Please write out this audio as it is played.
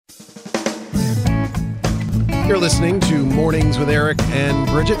You're listening to Mornings with Eric and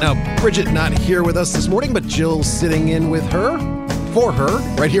Bridget. Now, Bridget not here with us this morning, but Jill's sitting in with her, for her,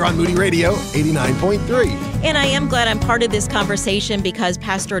 right here on Moody Radio 89.3. And I am glad I'm part of this conversation because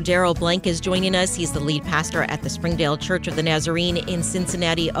Pastor Darrell Blank is joining us. He's the lead pastor at the Springdale Church of the Nazarene in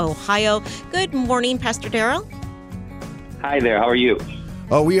Cincinnati, Ohio. Good morning, Pastor Darrell. Hi there. How are you?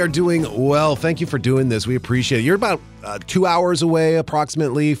 Oh, we are doing well. Thank you for doing this. We appreciate it. You're about 2 hours away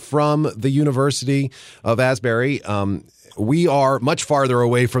approximately from the University of Asbury. We are much farther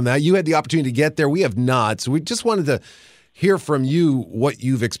away from that. You had the opportunity to get there. We have not. So we just wanted to hear from you what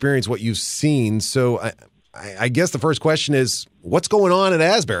you've experienced, what you've seen. So I guess the first question is, what's going on at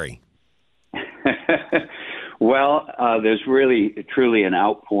Asbury? Well, there's really, truly an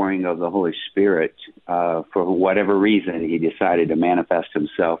outpouring of the Holy Spirit. For whatever reason, he decided to manifest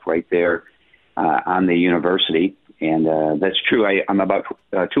himself right there on the university. And that's true. I'm about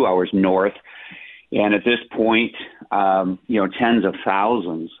 2 hours north. And at this point, tens of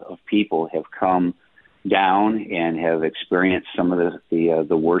thousands of people have come down and have experienced some of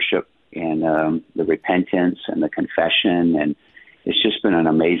the worship and the repentance and the confession. And it's just been an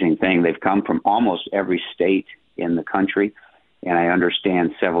amazing thing. They've come from almost every state in the country. And I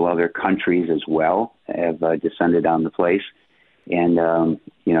understand several other countries as well have descended on the place. And,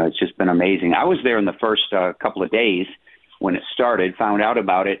 it's just been amazing. I was there in the first couple of days when it started, found out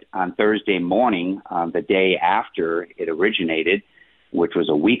about it on Thursday morning, the day after it originated, which was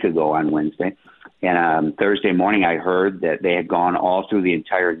a week ago on Wednesday. And Thursday morning, I heard that they had gone all through the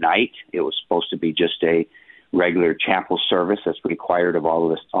entire night. It was supposed to be just a regular chapel service that's required of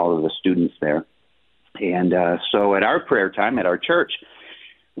all of the students there. And so at our prayer time at our church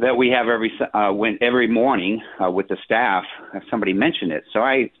that we have every morning with the staff, somebody mentioned it. So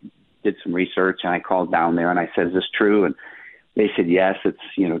I did some research and I called down there and I said, "Is this true?" And they said, "Yes,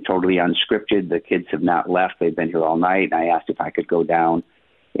 it's totally unscripted. The kids have not left. They've been here all night." And I asked if I could go down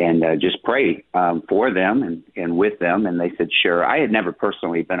and just pray for them and with them. And they said, sure. I had never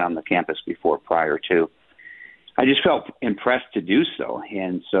personally been on the campus before prior to. I just felt impressed to do so.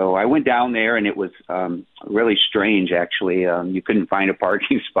 And so I went down there, and it was really strange, actually. You couldn't find a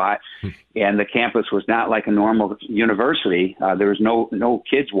parking spot, and the campus was not like a normal university. There was no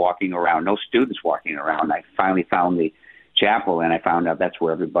kids walking around, no students walking around. I finally found the chapel, and I found out that's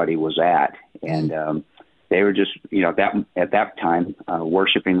where everybody was at. And they were just, at that time,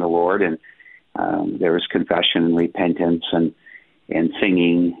 worshiping the Lord, and there was confession and repentance and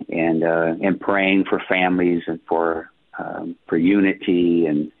singing and praying for families and for unity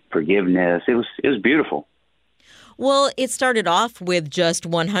and forgiveness. It was beautiful. Well, it started off with just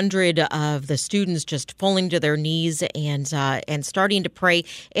 100 of the students just falling to their knees and starting to pray.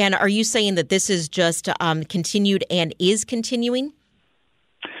 And are you saying that this is just continued and is continuing?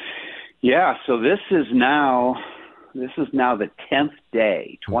 Yeah. So this is now the 10th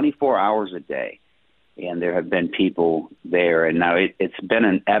day, 24 hours a day. And there have been people there. And now it's been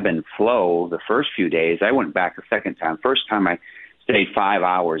an ebb and flow the first few days. I went back a second time. First time I stayed 5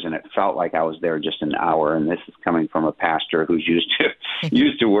 hours, and it felt like I was there just an hour. And this is coming from a pastor who's used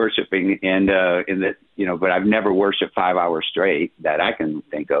to worshiping. And but I've never worshiped 5 hours straight that I can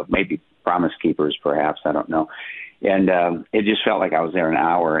think of. Maybe Promise Keepers, perhaps. I don't know. And it just felt like I was there an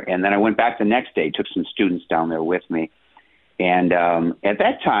hour. And then I went back the next day, took some students down there with me. And at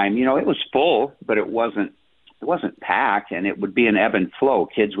that time, it was full, but it wasn't packed, and it would be an ebb and flow.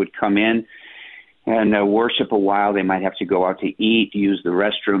 Kids would come in and worship a while. They might have to go out to eat, use the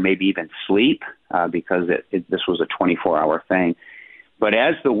restroom, maybe even sleep because this was a 24-hour thing. But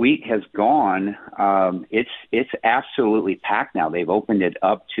as the week has gone, it's absolutely packed now. They've opened it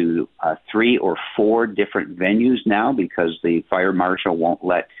up to 3 or 4 different venues now because the fire marshal won't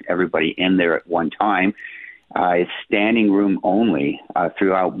let everybody in there at one time. It's standing room only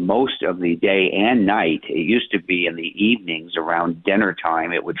throughout most of the day and night. It used to be in the evenings around dinner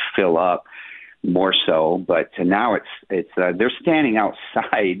time. It would fill up more so, but now it's they're standing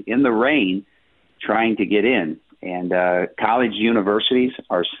outside in the rain trying to get in. And college universities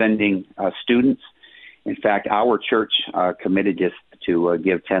are sending students. In fact, our church committed just to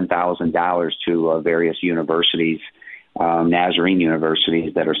give $10,000 to various universities, Nazarene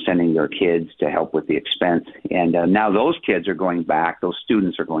universities that are sending their kids to help with the expense. And now those kids are going back, those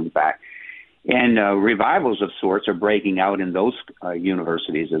students are going back. And revivals of sorts are breaking out in those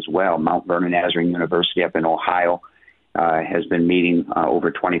universities as well. Mount Vernon Nazarene University up in Ohio has been meeting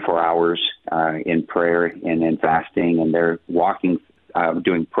over 24 hours in prayer and in fasting, and they're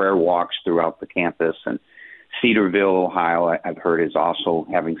doing prayer walks throughout the campus. And Cedarville, Ohio, I've heard is also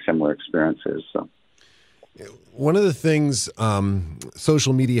having similar experiences. So. One of the things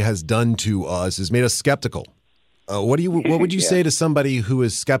social media has done to us is made us skeptical What would you Yeah. say to somebody who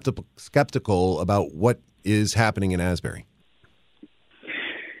is skeptical about what is happening in Asbury?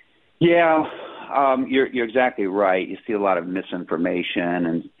 Yeah, you're exactly right. You see a lot of misinformation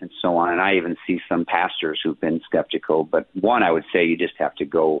and so on. And I even see some pastors who've been skeptical. But one, I would say you just have to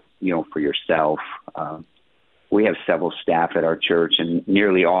go, for yourself. We have several staff at our church, and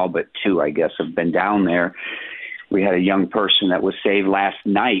nearly all but two, I guess, have been down there. We had a young person that was saved last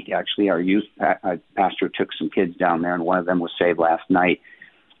night. Actually, our youth pastor took some kids down there, and one of them was saved last night.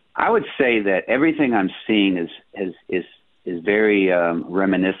 I would say that everything I'm seeing is very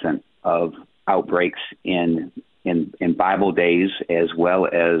reminiscent of outbreaks in Bible days, as well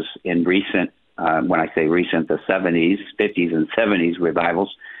as in recent, when I say recent, the 70s, 50s, and 70s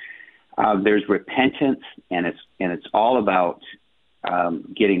revivals. There's repentance, and it's all about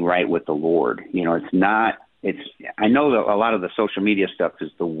getting right with the Lord. It's not. I know that a lot of the social media stuff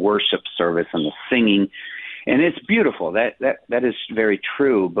is the worship service and the singing, and it's beautiful. That is very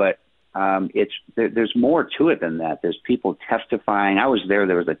true, but there's more to it than that. There's people testifying. I was there.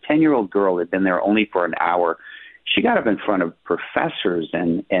 There was a 10-year-old girl that had been there only for an hour. She got up in front of professors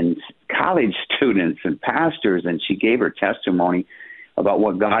and college students and pastors, and she gave her testimony about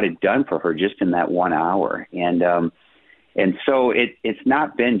what God had done for her just in that 1 hour. And so it's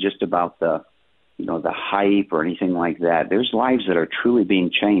not been just about the hype or anything like that. There's lives that are truly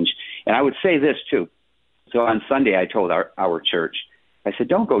being changed. And I would say this too. So on Sunday, I told our church, I said,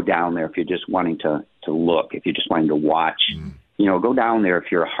 don't go down there if you're just wanting to look, if you're just wanting to watch. Go down there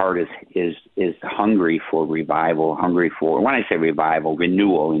if your heart is hungry for revival, hungry for, when I say revival,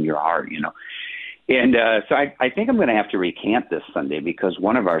 renewal in your heart, And so I think I'm going to have to recant this Sunday, because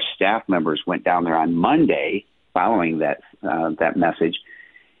one of our staff members went down there on Monday following that message.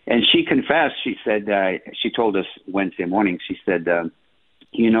 And she confessed. She said, she told us Wednesday morning, she said,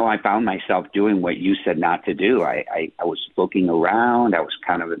 I found myself doing what you said not to do. I was looking around. I was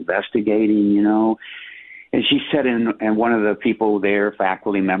kind of investigating, And she said, and one of the people there,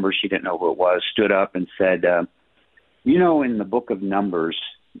 faculty members, she didn't know who it was, stood up and said, in the book of Numbers,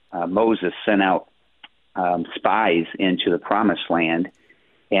 Moses sent out spies into the promised land,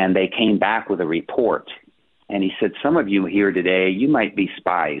 and they came back with a report. And he said, some of you here today, you might be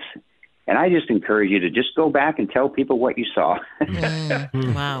spies. And I just encourage you to just go back and tell people what you saw.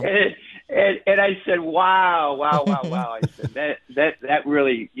 Wow. And I said, wow. I said, that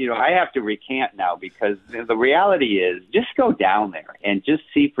really, I have to recant now, because the reality is just go down there and just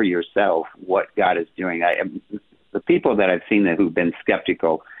see for yourself what God is doing. The people that I've seen who've been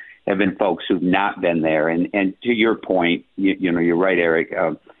skeptical have been folks who've not been there. And to your point, you're right, Eric.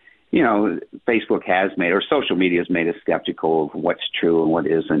 Facebook has made, or social media has made us skeptical of what's true and what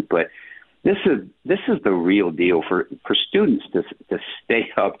isn't. But this is the real deal for students to stay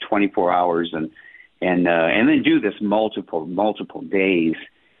up 24 hours and then do this multiple days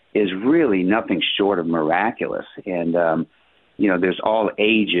is really nothing short of miraculous. And there's all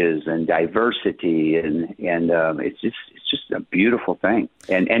ages and diversity, and it's just a beautiful thing.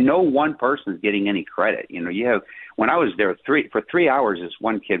 And no one person is getting any credit. You have. When I was there for 3 hours, this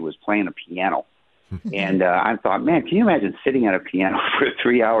one kid was playing a piano. And I thought, man, can you imagine sitting at a piano for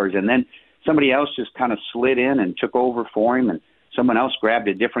 3 hours? And then somebody else just kind of slid in and took over for him, and someone else grabbed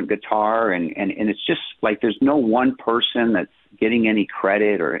a different guitar. And it's just like there's no one person that's getting any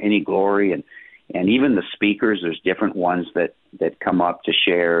credit or any glory. And even the speakers, there's different ones that come up to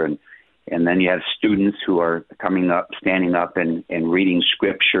share. And then you have students who are standing up and reading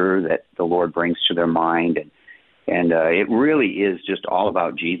scripture that the Lord brings to their mind. And it really is just all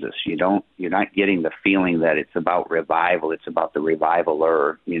about Jesus. You're not getting the feeling that it's about revival. It's about the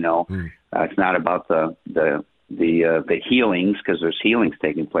revivaler. It's not about the healings, because there's healings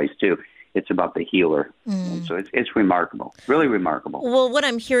taking place too. It's about the healer. And so it's remarkable, really remarkable. Well, what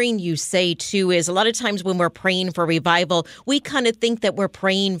I'm hearing you say, too, is a lot of times when we're praying for revival, we kind of think that we're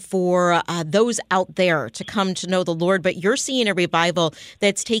praying for those out there to come to know the Lord. But you're seeing a revival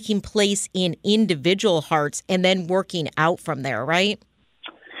that's taking place in individual hearts and then working out from there, right?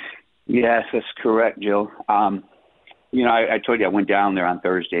 Yes, that's correct, Jill. I told you I went down there on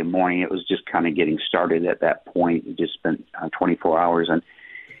Thursday morning. It was just kind of getting started at that point. It just spent 24 hours.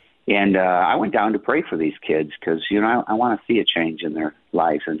 And I went down to pray for these kids because, I want to see a change in their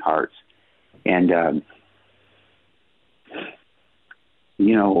lives and hearts. And,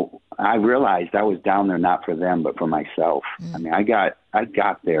 I realized I was down there not for them, but for myself. I mean, I got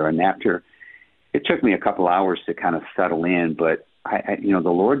there, and after it took me a couple hours to kind of settle in, but the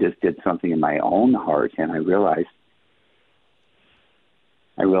Lord just did something in my own heart, and I realized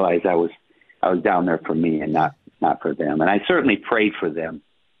I was down there for me and not for them. And I certainly prayed for them.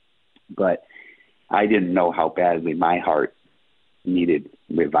 But I didn't know how badly my heart needed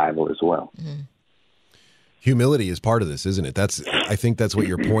revival as well. Mm-hmm. Humility is part of this, isn't it? I think that's what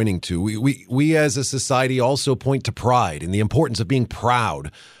you're pointing to. We as a society also point to pride and the importance of being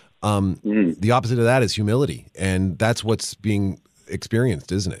proud. The opposite of that is humility, and that's what's being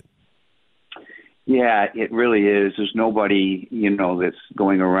experienced, isn't it? Yeah, it really is. There's nobody, that's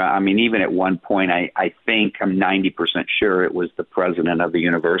going around. I mean, even at one point, I think I'm 90% sure it was the president of the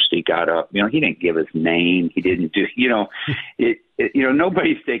university got up. He didn't give his name. He didn't do,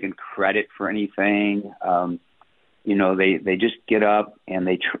 nobody's taking credit for anything. They just get up and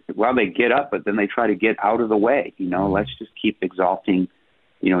they get up, but then they try to get out of the way. Let's just keep exalting,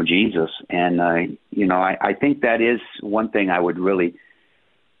 Jesus. And, I think that is one thing I would really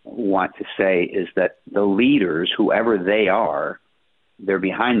want to say is that the leaders, whoever they are, they're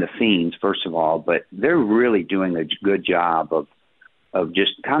behind the scenes, first of all, but they're really doing a good job of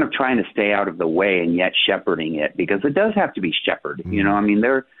just kind of trying to stay out of the way and yet shepherding it, because it does have to be shepherded.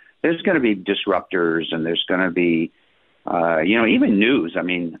 There's going to be disruptors, and there's going to be, even news. I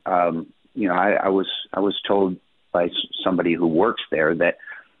mean, I was told by somebody who works there that,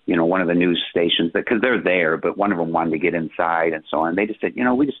 one of the news stations, because they're there, but one of them wanted to get inside and so on. They just said,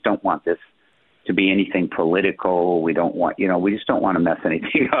 we just don't want this to be anything political. We don't want, we just don't want to mess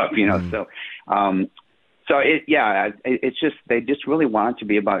anything up, it's just, they just really want it to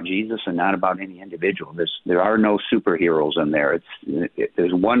be about Jesus and not about any individual. There are no superheroes in there.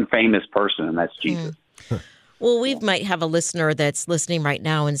 There's one famous person, and that's Jesus. Well, we might have a listener that's listening right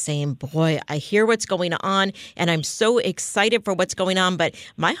now and saying, boy, I hear what's going on, and I'm so excited for what's going on, but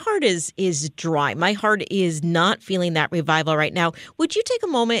my heart is dry. My heart is not feeling that revival right now. Would you take a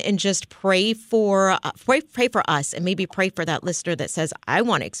moment and just pray for us, and maybe pray for that listener that says, I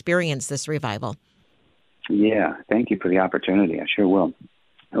want to experience this revival? Yeah, thank you for the opportunity. I sure will.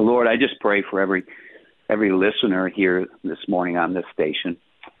 Lord, I just pray for every listener here this morning on this station.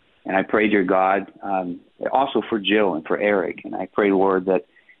 And I pray, dear God, also for Jill and for Eric. And I pray, Lord, that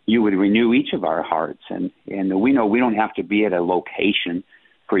you would renew each of our hearts. And we know we don't have to be at a location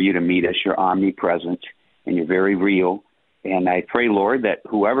for you to meet us. You're omnipresent, and you're very real. And I pray, Lord, that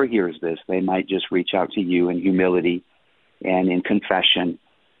whoever hears this, they might just reach out to you in humility and in confession,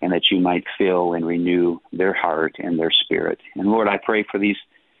 and that you might fill and renew their heart and their spirit. And, Lord, I pray for these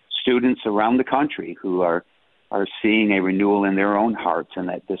students around the country who are seeing a renewal in their own hearts, and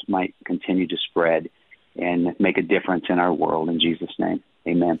that this might continue to spread and make a difference in our world. In Jesus' name,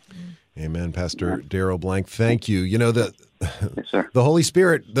 amen. Amen, Pastor Darrell Blank. Thank you. Yes, sir. The Holy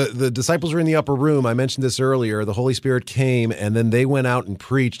Spirit, the disciples were in the upper room. I mentioned this earlier. The Holy Spirit came, and then they went out and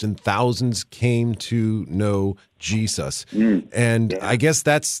preached, and thousands came to know Jesus. And I guess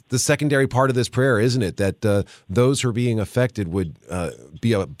that's the secondary part of this prayer, isn't it? That those who are being affected would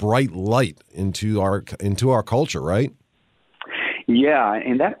be a bright light into our culture, right? Yeah,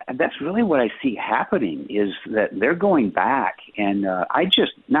 and that's really what I see happening, is that they're going back. And I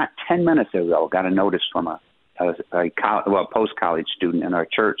just, not 10 minutes ago, got a notice from a post-college student in our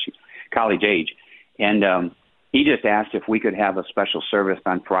church, college age. And he just asked if we could have a special service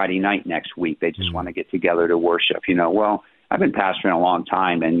on Friday night next week. They just want to get together to worship. Well, I've been pastoring a long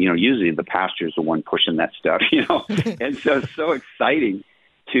time, and, usually the pastor is the one pushing that stuff, And so it's so exciting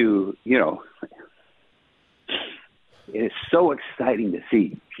to, it's so exciting to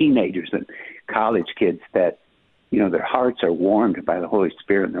see teenagers and college kids that, their hearts are warmed by the Holy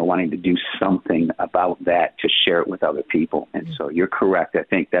Spirit, and they're wanting to do something about that to share it with other people. And so you're correct. I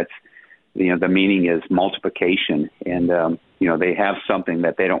think that's, the meaning is multiplication, and, they have something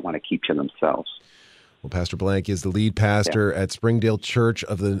that they don't want to keep to themselves. Well, Pastor Blank is the lead pastor at Springdale Church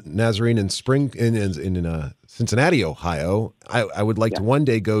of the Nazarene in Cincinnati, Ohio. I would like to one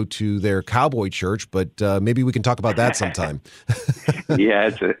day go to their cowboy church, but maybe we can talk about that sometime. Yeah,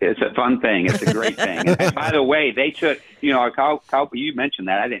 it's a fun thing. It's a great thing. And by the way, they took, our cowboy. You mentioned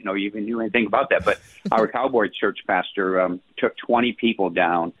that. I didn't know you even knew anything about that. But our cowboy church pastor took 20 people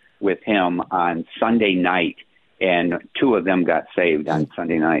down with him on Sunday night, and 2 of them got saved on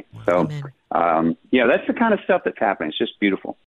Sunday night. So, that's the kind of stuff that's happening. It's just beautiful.